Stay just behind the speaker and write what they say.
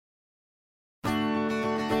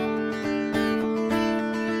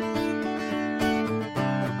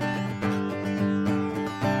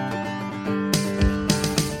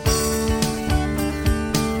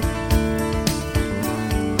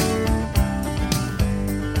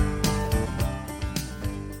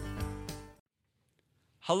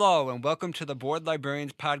Hello, and welcome to the Board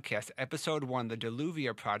Librarians Podcast, Episode 1, The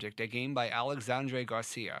Dilluvia Project, a game by Alexandre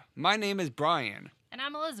Garcia. My name is Brian. And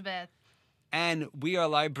I'm Elizabeth. And we are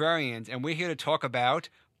librarians, and we're here to talk about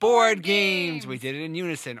Board games. games. We did it in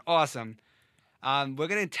unison. Awesome. We're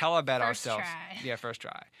going to tell about First ourselves. try. Yeah, first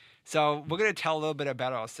try. So we're going to tell a little bit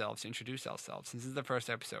about ourselves, introduce ourselves, since this is the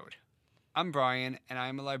first episode. I'm Brian, and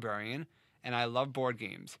I'm a librarian, and I love board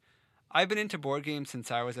games. I've been into board games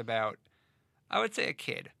since I was about, I would say, a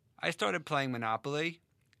kid. I started playing Monopoly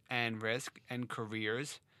and Risk and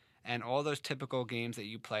Careers and all those typical games that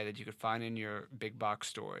you play that you could find in your big box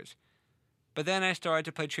stores. But then I started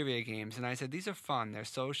to play trivia games, and I said, these are fun. They're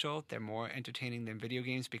social. They're more entertaining than video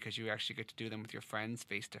games because you actually get to do them with your friends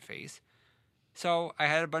face to face. So I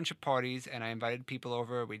had a bunch of parties, and I invited people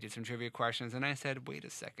over. We did some trivia questions, and I said, wait a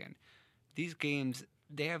second. These games,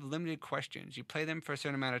 they have limited questions. You play them for a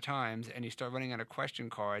certain amount of times, and you start running out of question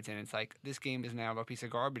cards, and it's like, this game is now a piece of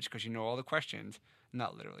garbage because you know all the questions.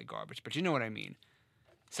 Not literally garbage, but you know what I mean.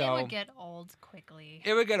 So It would get old quickly.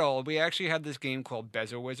 It would get old. We actually had this game called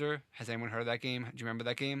Bezer Wizard. Has anyone heard of that game? Do you remember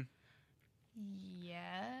that game?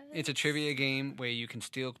 Yes. It's a trivia game where you can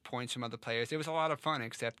steal points from other players. It was a lot of fun,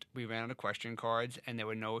 except we ran out of question cards, and there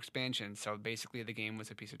were no expansions, so basically the game was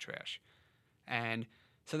a piece of trash. And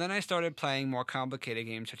so then I started playing more complicated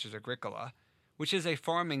games such as Agricola, which is a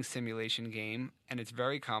farming simulation game, and it's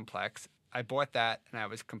very complex. I bought that, and I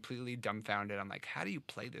was completely dumbfounded. I'm like, how do you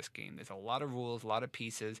play this game? There's a lot of rules, a lot of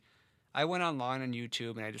pieces. I went online on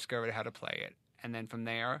YouTube, and I discovered how to play it. And then from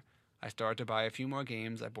there, I started to buy a few more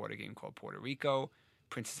games. I bought a game called Puerto Rico,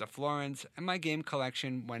 Princess of Florence, and my game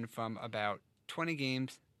collection went from about 20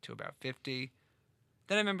 games to about 50.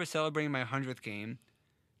 Then I remember celebrating my 100th game,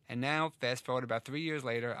 and now, fast forward about 3 years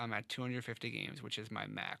later, I'm at 250 games, which is my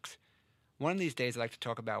max. One of these days, I'd like to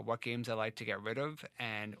talk about what games I like to get rid of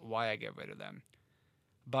and why I get rid of them.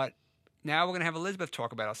 But now we're going to have Elizabeth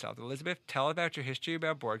talk about herself. Elizabeth, tell about your history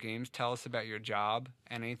about board games. Tell us about your job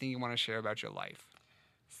and anything you want to share about your life.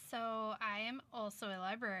 So I am also a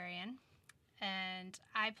librarian, and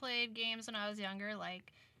I played games when I was younger,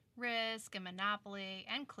 like Risk and Monopoly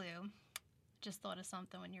and Clue. Just thought of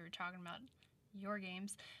something when you were talking about your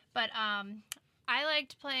games. But I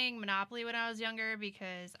liked playing Monopoly when I was younger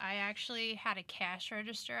because I actually had a cash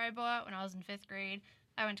register I bought when I was in 5th grade.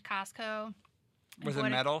 I went to Costco. Was it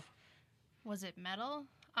metal? Was it metal?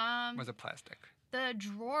 Was it plastic? The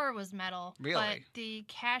drawer was metal. Really? But the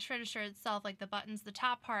cash register itself, like the buttons, the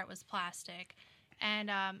top part was plastic.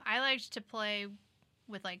 And I liked to play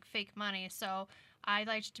with like fake money. So I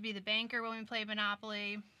liked to be the banker when we played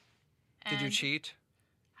Monopoly. Did you cheat?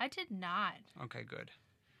 I did not. Okay, good.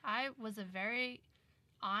 I was a very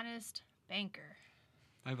honest banker.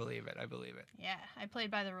 I believe it. Yeah, I played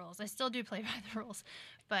by the rules. I still do play by the rules.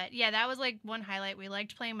 But yeah, that was like one highlight. We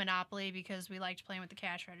liked playing Monopoly because we liked playing with the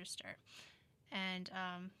cash register. And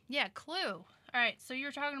yeah, Clue. All right, so you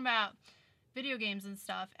were talking about video games and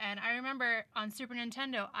stuff. And I remember on Super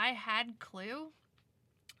Nintendo, I had Clue.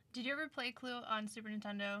 Did you ever play Clue on Super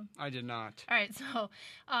Nintendo? I did not. All right, so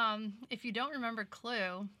if you don't remember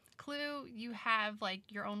Clue, you have like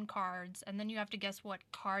your own cards, and then you have to guess what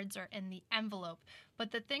cards are in the envelope.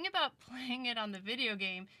 But the thing about playing it on the video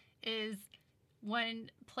game is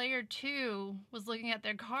when player 2 was looking at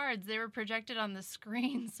their cards, they were projected on the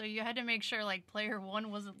screen, so you had to make sure like player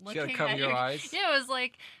 1 wasn't looking You gotta cover at your eyes? Yeah, it was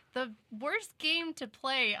like the worst game to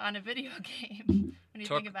play on a video game when you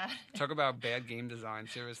think about it. Talk about bad game design,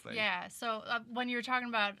 seriously. Yeah, so when you were talking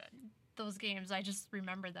about those games, I just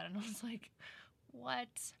remembered that, and I was like, what?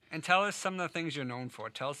 And tell us some of the things you're known for.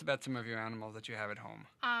 Tell us about some of your animals that you have at home.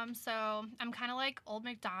 So I'm kind of like Old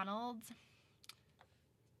MacDonald,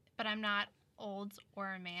 but I'm not old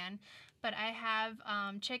or a man. But I have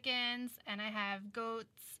chickens, and I have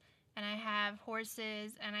goats, and I have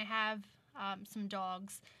horses, and I have some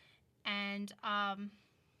dogs. And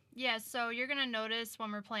yeah, so you're going to notice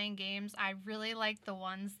when we're playing games, I really like the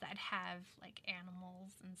ones that have like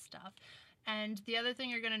animals and stuff. And the other thing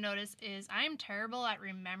you're going to notice is I am terrible at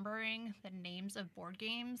remembering the names of board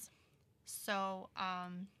games. So,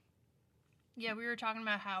 yeah, we were talking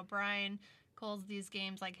about how Brian calls these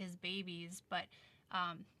games like his babies, but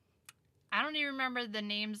I don't even remember the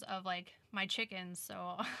names of like my chickens,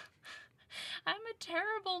 so I'm a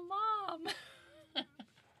terrible mom.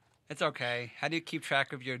 It's okay. How do you keep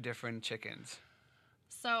track of your different chickens?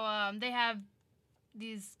 So they have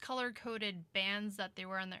these color-coded bands that they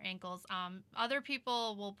wear on their ankles. Other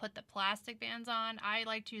people will put the plastic bands on. I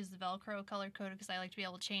like to use the Velcro color-coded because I like to be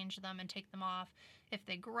able to change them and take them off. If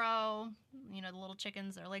they grow, you know, the little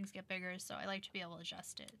chickens, their legs get bigger, so I like to be able to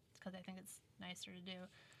adjust it because I think it's nicer to do.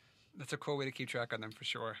 That's a cool way to keep track of them for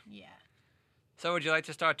sure. Yeah. So would you like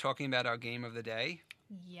to start talking about our game of the day?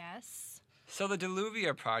 Yes. So the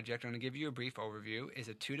Dilluvia Project, I'm going to give you a brief overview, is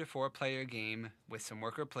a 2 to 4 player game with some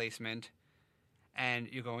worker placement, and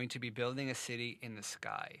you're going to be building a city in the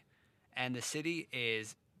sky. And the city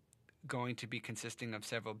is going to be consisting of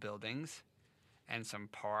several buildings and some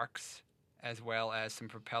parks, as well as some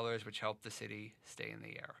propellers which help the city stay in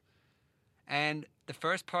the air. And the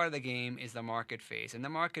first part of the game is the market phase. In the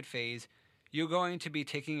market phase, you're going to be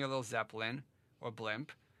taking your little zeppelin or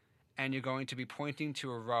blimp, and you're going to be pointing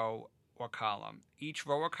to a row or column. Each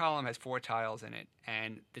row or column has 4 tiles in it,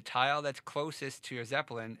 and the tile that's closest to your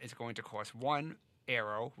zeppelin is going to cost 1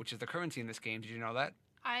 arrow, which is the currency in this game. Did you know that?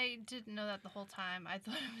 I didn't know that the whole time. I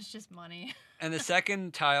thought it was just money. And the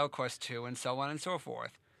second tile costs 2, and so on and so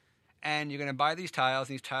forth. And you're going to buy these tiles,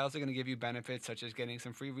 and these tiles are going to give you benefits such as getting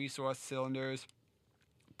some free resource cylinders,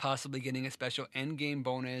 possibly getting a special end-game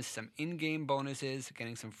bonus, some in-game bonuses,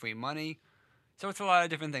 getting some free money. So it's a lot of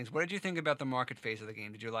different things. What did you think about the market phase of the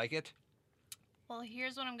game? Did you like it? Well,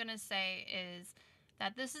 here's what I'm going to say is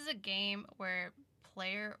that this is a game where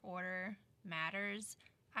player order matters.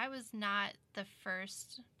 I was not the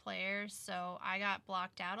first player, so I got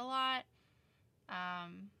blocked out a lot.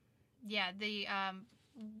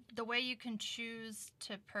 The way you can choose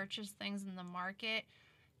to purchase things in the market,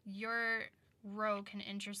 your row can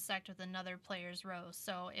intersect with another player's row.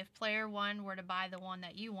 So if player 1 were to buy the one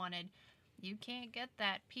that you wanted, you can't get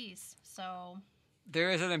that piece. So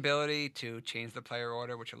there is an ability to change the player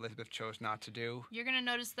order, which Elizabeth chose not to do. You're going to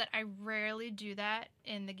notice that I rarely do that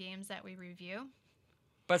in the games that we review.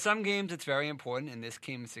 But some games it's very important. In this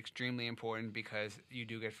game it's extremely important because you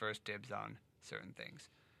do get first dibs on certain things.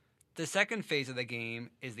 The second phase of the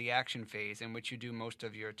game is the action phase, in which you do most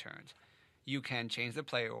of your turns. You can change the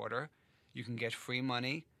player order. You can get free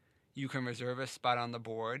money. You can reserve a spot on the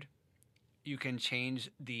board. You can change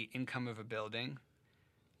the income of a building.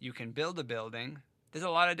 You can build a building. There's a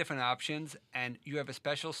lot of different options, and you have a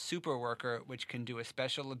special super worker which can do a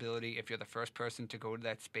special ability if you're the first person to go to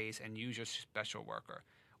that space and use your special worker.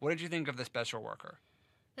 What did you think of the special worker?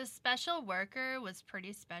 The special worker was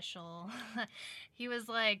pretty special. He was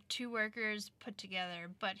like 2 workers put together,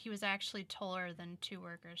 but he was actually taller than 2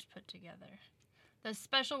 workers put together. The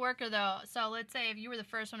special worker, though, so let's say if you were the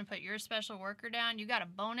first one to put your special worker down, you got a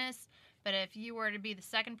bonus, but if you were to be the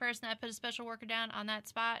second person that put a special worker down on that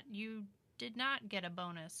spot, you did not get a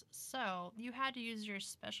bonus. So you had to use your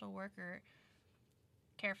special worker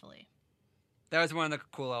carefully. That was one of the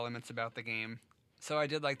cool elements about the game. So I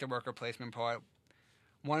did like the worker placement part.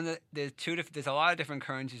 There's a lot of different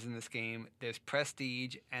currencies in this game. There's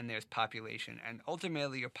prestige and there's population. And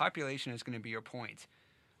ultimately, your population is going to be your points.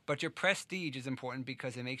 But your prestige is important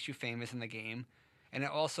because it makes you famous in the game. And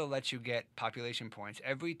it also lets you get population points.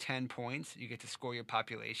 Every 10 points, you get to score your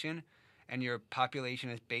population. And your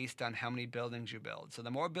population is based on how many buildings you build. So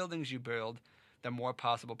the more buildings you build, the more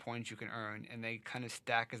possible points you can earn. And they kind of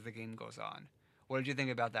stack as the game goes on. What did you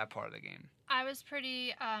think about that part of the game? I was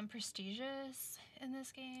pretty prestigious in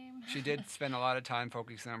this game. She did spend a lot of time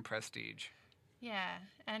focusing on prestige. Yeah,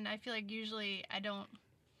 and I feel like usually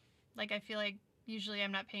usually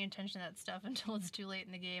I'm not paying attention to that stuff until it's too late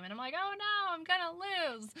in the game, and I'm like, oh no, I'm gonna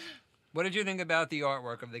lose. What did you think about the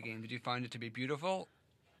artwork of the game? Did you find it to be beautiful?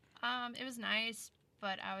 It was nice,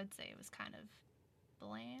 but I would say it was kind of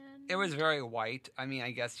bland. It was very white. I mean,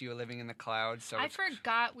 I guess you were living in the clouds, so I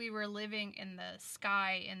forgot we were living in the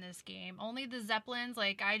sky in this game. Only the Zeppelins,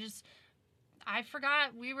 I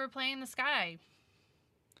forgot we were playing the sky.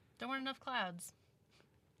 There weren't enough clouds.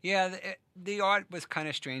 Yeah, the art was kind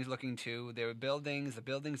of strange looking too. There were buildings. The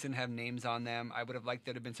buildings didn't have names on them. I would have liked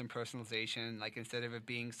there to have been some personalization. Like instead of it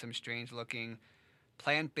being some strange looking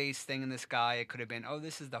plant-based thing in the sky, it could have been, oh,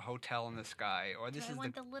 this is the hotel in the sky, or this is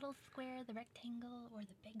the little square, the rectangle, or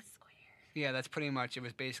the big square. Yeah, that's pretty much. It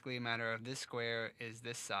was basically a matter of this square is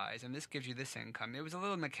this size, and this gives you this income. It was a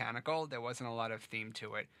little mechanical. There wasn't a lot of theme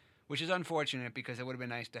to it, which is unfortunate because it would have been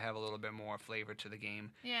nice to have a little bit more flavor to the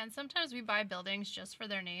game. Yeah, and sometimes we buy buildings just for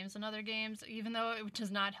their names in other games, even though it does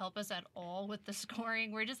not help us at all with the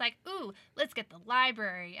scoring. We're just like, ooh, let's get the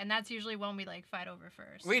library, and that's usually one we fight over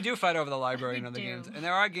first. We do fight over the library in other games, and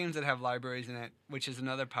there are games that have libraries in it, which is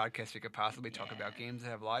another podcast we could possibly talk about, games that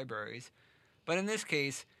have libraries. But in this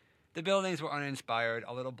case, the buildings were uninspired,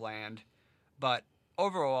 a little bland, but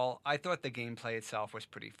overall, I thought the gameplay itself was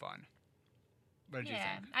pretty fun. What did you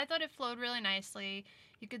think? I thought it flowed really nicely.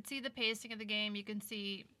 You could see the pacing of the game. You can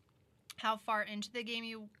see how far into the game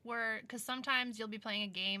you were. Because sometimes you'll be playing a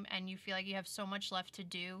game and you feel like you have so much left to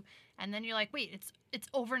do. And then you're like, wait, it's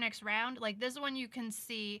over next round? Like this one you can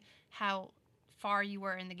see how far you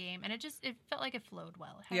were in the game, and it felt like it flowed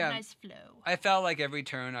well. It had Yeah. a nice flow. I felt like every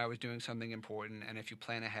turn I was doing something important, and if you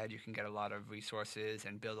plan ahead, you can get a lot of resources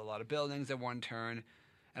and build a lot of buildings at one turn.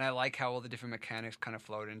 And I like how all the different mechanics kind of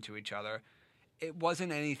flowed into each other. It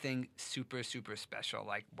wasn't anything super, super special,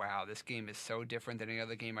 like, wow, this game is so different than any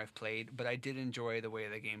other game I've played, but I did enjoy the way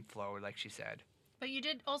the game flowed, like she said. But you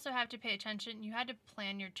did also have to pay attention. You had to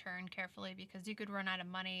plan your turn carefully because you could run out of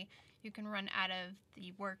money. You can run out of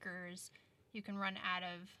the workers. You can run out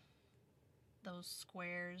of those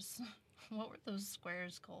squares. What were those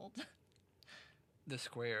squares called? The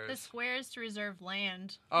squares. The squares to reserve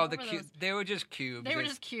land. Oh, the cubes. They were just cubes. They were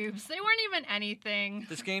just cubes. They weren't even anything.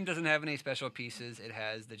 This game doesn't have any special pieces. It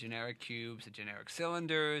has the generic cubes, the generic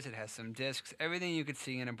cylinders. It has some discs. Everything you could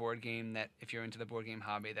see in a board game that, if you're into the board game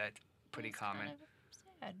hobby, that's pretty common. Kind of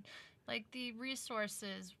sad. Like, the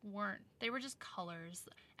resources weren't. They were just colors.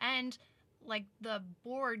 And, like, the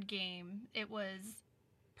board game, it was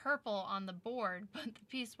purple on the board, but the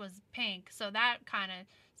piece was pink. So that kind of,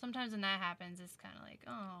 sometimes when that happens, it's kind of like,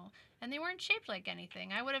 oh. And they weren't shaped like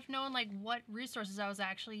anything. I would have known, like, what resources I was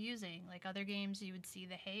actually using. Like, other games, you would see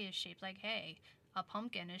the hay is shaped like hay. A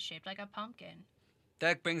pumpkin is shaped like a pumpkin.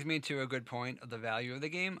 That brings me to a good point of the value of the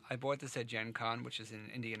game. I bought this at Gen Con, which is in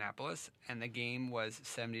Indianapolis, and the game was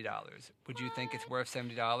 $70. Would you think it's worth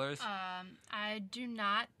 $70? I do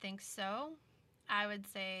not think so. I would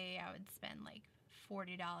say I would spend, like,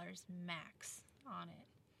 $40 max on it.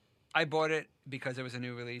 I bought it because it was a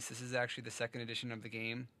new release. This is actually the second edition of the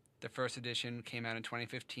game. The first edition came out in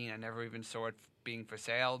 2015. I never even saw it being for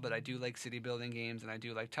sale, but I do like city building games and I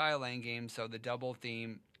do like tile laying games, so the double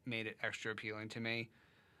theme made it extra appealing to me.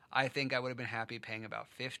 I think I would have been happy paying about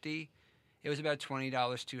 $50. It was about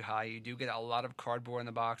 $20 too high. You do get a lot of cardboard in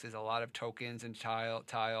the boxes, a lot of tokens and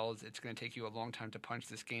tiles. It's going to take you a long time to punch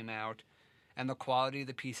this game out. And the quality of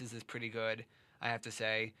the pieces is pretty good, I have to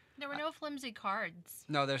say. There were no flimsy cards.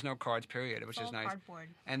 No, there's no cards, period, which is nice. Cardboard.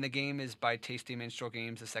 And the game is by Tasty Minstrel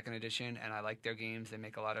Games, the second edition, and I like their games. They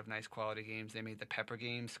make a lot of nice quality games. They made the Pepper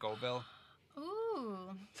game, Scoville. Ooh.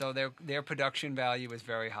 So their production value is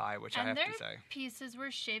very high, which I have to say. And their pieces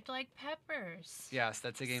were shaped like peppers. Yes,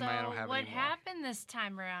 that's a game I don't have anymore. So what happened this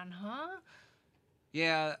time around, huh?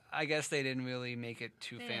 Yeah, I guess they didn't really make it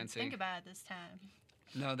too They fancy. didn't think about it this time.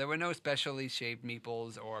 No, there were no specially shaped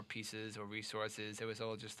meeples or pieces or resources. It was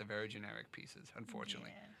all just the very generic pieces,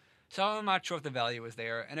 unfortunately. Yeah. So I'm not sure if the value was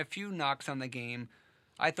there. And a few knocks on the game.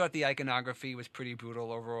 I thought the iconography was pretty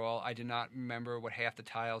brutal overall. I did not remember what half the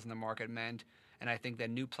tiles in the market meant. And I think that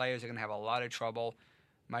new players are going to have a lot of trouble.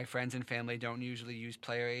 My friends and family don't usually use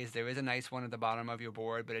player aids. There is a nice one at the bottom of your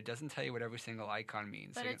board, but it doesn't tell you what every single icon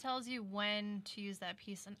means. But it tells you when to use that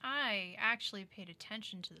piece. And I actually paid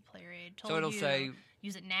attention to the player aid. So it'll say,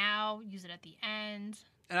 use it now, use it at the end.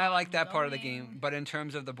 And I like that part of the game. But in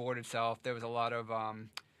terms of the board itself, there was a lot of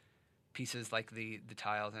pieces like the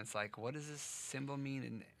tiles, and it's like, what does this symbol mean?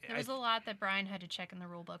 And there was a lot that Brian had to check in the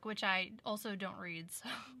rule book, which I also don't read. So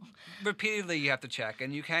repeatedly you have to check,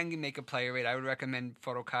 and you can make a player aid. I would recommend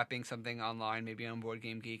photocopying something online, maybe on Board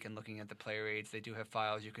Game Geek, and looking at the player aids. They do have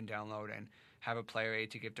files you can download and have a player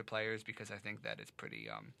aid to give to players, because I think that it's pretty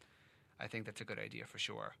I think that's a good idea for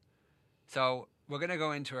sure. So we're going to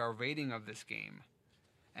go into our rating of this game,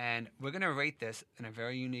 and we're going to rate this in a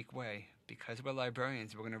very unique way. Because we're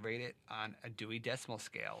librarians, we're going to rate it on a Dewey Decimal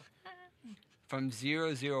Scale. From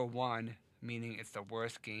 001, meaning it's the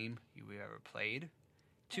worst game you ever played,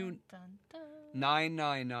 to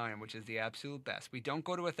 999, which is the absolute best. We don't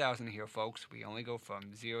go to 1,000 here, folks. We only go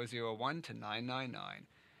from 001 to 999.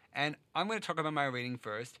 And I'm going to talk about my rating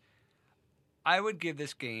first. I would give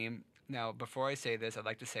this game, now before I say this, I'd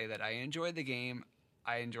like to say that I enjoyed the game.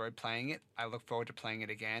 I enjoyed playing it. I look forward to playing it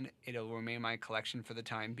again. It'll remain in my collection for the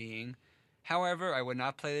time being. However, I would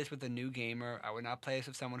not play this with a new gamer. I would not play this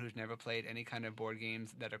with someone who's never played any kind of board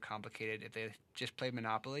games that are complicated. If they just played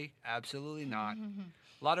Monopoly, absolutely not.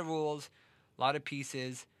 A lot of rules, a lot of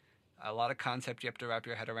pieces, a lot of concepts you have to wrap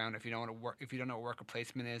your head around. If you don't know what worker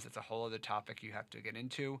placement is, it's a whole other topic you have to get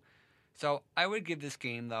into. So I would give this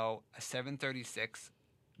game, though, a 736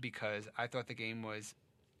 because I thought the game was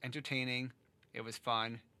entertaining, it was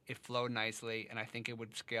fun, it flowed nicely, and I think it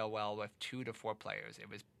would scale well with 2 to 4 players. It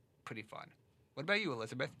was pretty fun. What about you,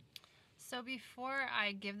 Elizabeth? So before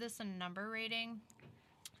I give this a number rating,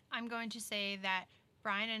 I'm going to say that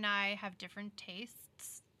Brian and I have different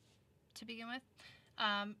tastes to begin with.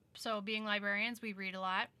 So being librarians, we read a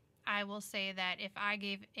lot. I will say that if I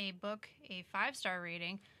gave a book a 5-star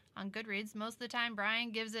rating, on Goodreads. Most of the time,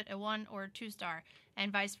 Brian gives it a 1 or 2 star,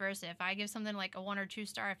 and vice versa. If I give something like a 1 or 2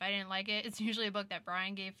 star, if I didn't like it, it's usually a book that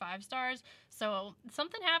Brian gave 5 stars. So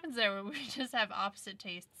something happens there where we just have opposite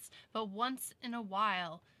tastes. But once in a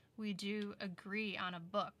while, we do agree on a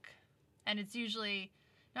book, and it's usually...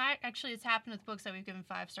 No, actually, it's happened with books that we've given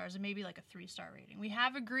 5 stars and maybe like a 3-star rating. We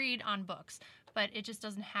have agreed on books, but it just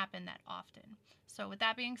doesn't happen that often. So with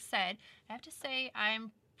that being said, I have to say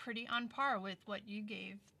I'm pretty on par with what you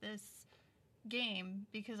gave this game,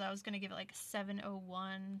 because I was going to give it like a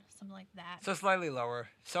 701, something like that. So slightly lower.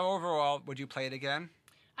 So overall, would you play it again?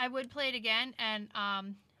 I would play it again, and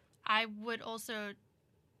I would also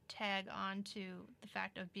tag on to the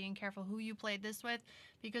fact of being careful who you played this with,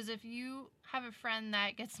 because if you have a friend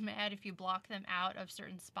that gets mad if you block them out of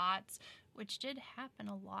certain spots, which did happen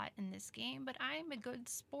a lot in this game, but I'm a good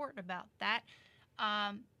sport about that,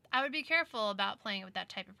 I would be careful about playing it with that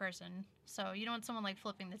type of person. So you don't want someone like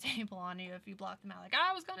flipping the table on you if you block them out, like,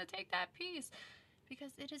 I was going to take that piece,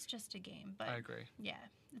 because it is just a game. But I agree. Yeah,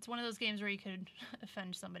 it's one of those games where you could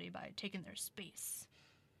offend somebody by taking their space.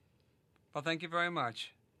 Well, thank you very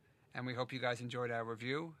much. And we hope you guys enjoyed our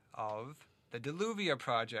review of the Dilluvia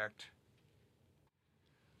Project.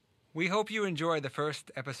 We hope you enjoyed the first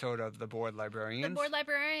episode of The Board Librarians. The Board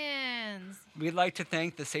Librarians! We'd like to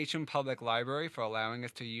thank the Sachem Public Library for allowing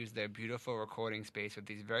us to use their beautiful recording space with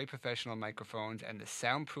these very professional microphones and the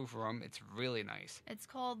soundproof room. It's really nice. It's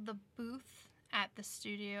called The Booth at the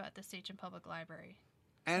Studio at the Sachem Public Library.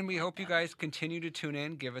 And we hope you guys continue to tune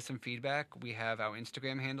in, give us some feedback. We have our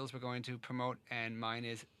Instagram handles we're going to promote, and mine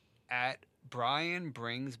is at Brian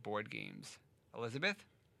Brings Board Games. Elizabeth?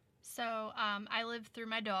 So I live through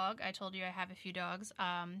my dog. I told you I have a few dogs.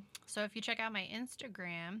 So if you check out my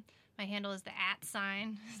Instagram, my handle is the @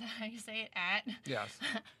 sign. Is that how you say it? At? Yes.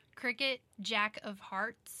 Cricket Jack of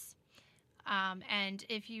Hearts. And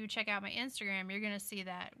if you check out my Instagram, you're going to see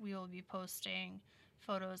that we will be posting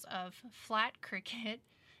photos of Flat Cricket.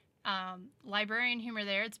 Librarian humor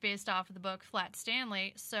there. It's based off of the book Flat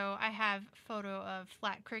Stanley. So I have a photo of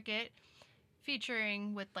Flat Cricket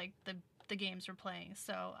featuring with like the games we're playing.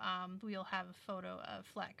 So we'll have a photo of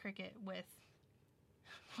Flat Cricket with...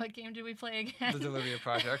 What game did we play again? The Dilluvia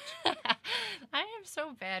Project. I am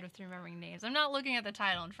so bad with remembering names. I'm not looking at the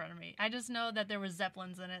title in front of me. I just know that there were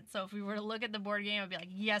Zeppelins in it. So if we were to look at the board game, I'd be like,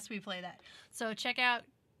 yes, we play that. So check out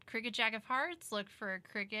Cricket Jack of Hearts. Look for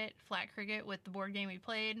Cricket, Flat Cricket with the board game we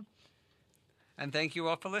played. And thank you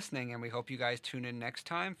all for listening, and we hope you guys tune in next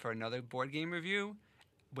time for another board game review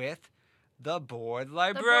with The Board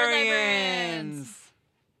Librarians.